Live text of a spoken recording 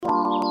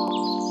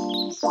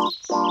Sun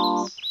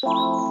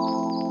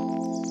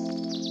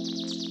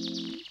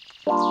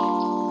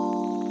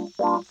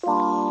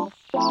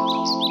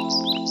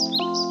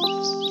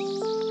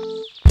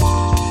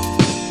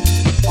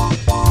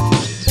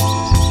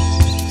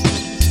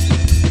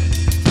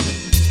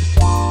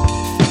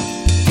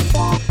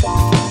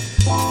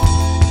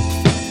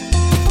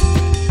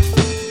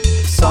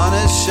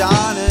is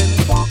shining,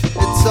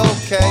 it's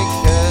okay,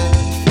 kid.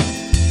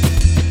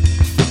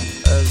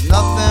 There's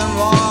nothing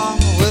wrong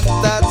with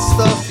that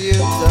stuff you did.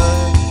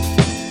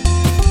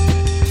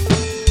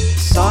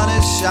 Sun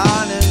is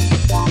shining,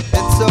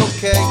 it's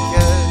okay,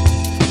 kid.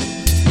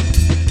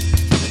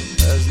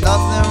 There's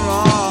nothing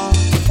wrong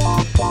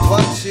with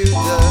what you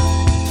did.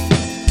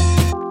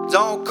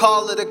 Don't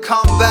call it a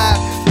comeback.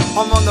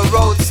 I'm on the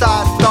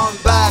roadside, thumb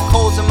back.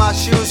 Holes in my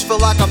shoes, feel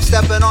like I'm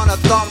stepping on a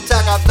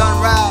thumbtack. I've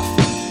done rap,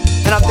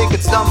 and I think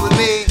it's done with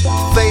me.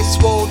 Face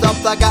swelled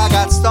up like I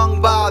got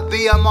stung by a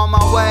bee. I'm on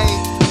my way,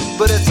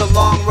 but it's a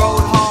long road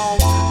home.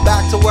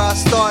 Back to where I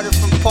started,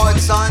 from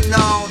parts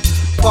unknown,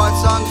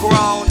 parts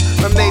ungrown,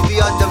 or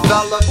maybe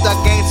undeveloped. I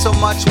gained so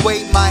much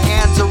weight, my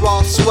hands are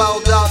all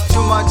swelled up.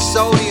 Too much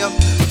sodium,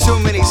 too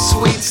many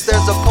sweets.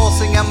 There's a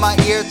pulsing in my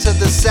ear to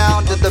the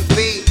sound of the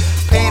beat.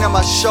 Pain in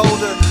my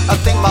shoulder, I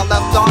think my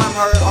left arm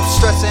hurt. I'm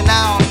stressing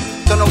out,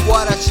 don't know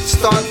what I should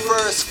start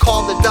first.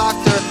 Call the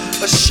doctor,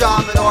 a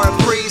shaman or a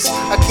priest.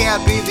 I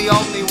can't be the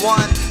only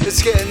one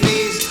that's getting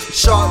these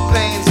sharp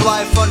pains.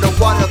 Life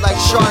underwater like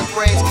shark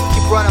brains.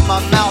 Keep running my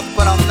mouth,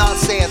 but I'm not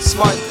saying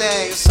smart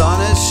things. Sun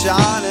is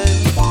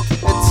shining,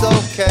 it's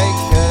okay,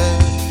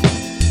 kid.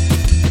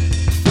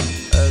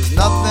 There's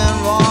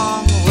nothing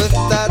wrong with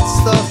that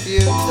stuff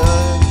you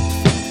did.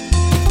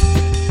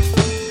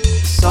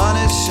 Sun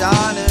is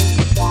shining,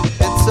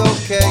 it's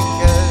okay,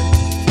 kid.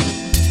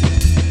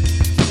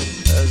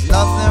 There's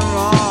nothing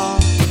wrong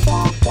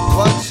with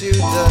what you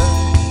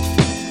did.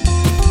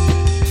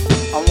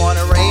 I want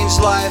a range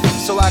life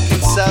so I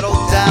can settle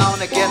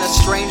down, again a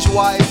strange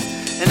wife,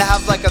 and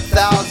have like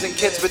 1,000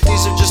 kids. But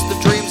these are just the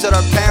dreams that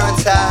our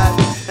parents had,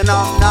 and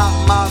I'm not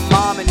my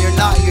mom and you're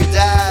not your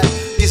dad.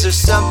 These are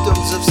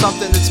symptoms of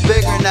something that's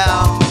bigger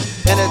now,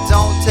 and it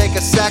don't take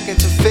a second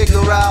to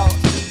figure out.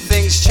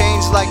 Things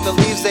change like the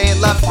leaves, they ain't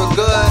left for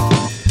good.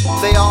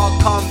 They all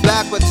come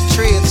back with the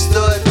tree it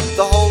stood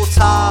the whole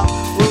time.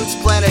 Roots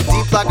planted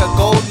deep like a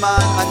gold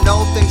mine. I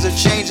know things are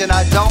changing,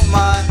 I don't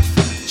mind.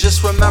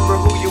 Just remember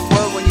who you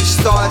were when you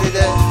started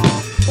it,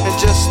 and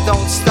just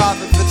don't stop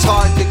if it's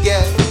hard to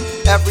get.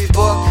 Every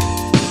book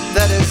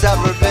that has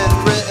ever been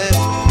written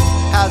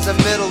has a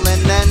middle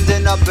and end,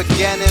 and a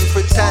beginning.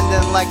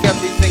 Pretending like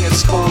everything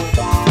is cool.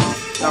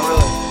 Not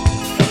really,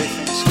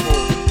 everything's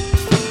cool.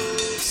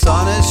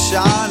 Sun is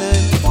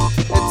shining,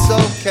 it's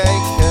okay,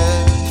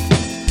 kid.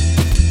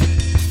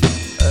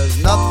 There's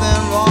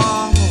nothing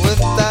wrong with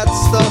that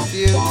stuff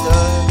you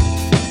did.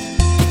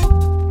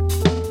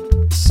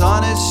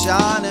 Sun is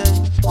shining,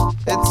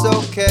 it's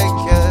okay,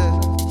 kid.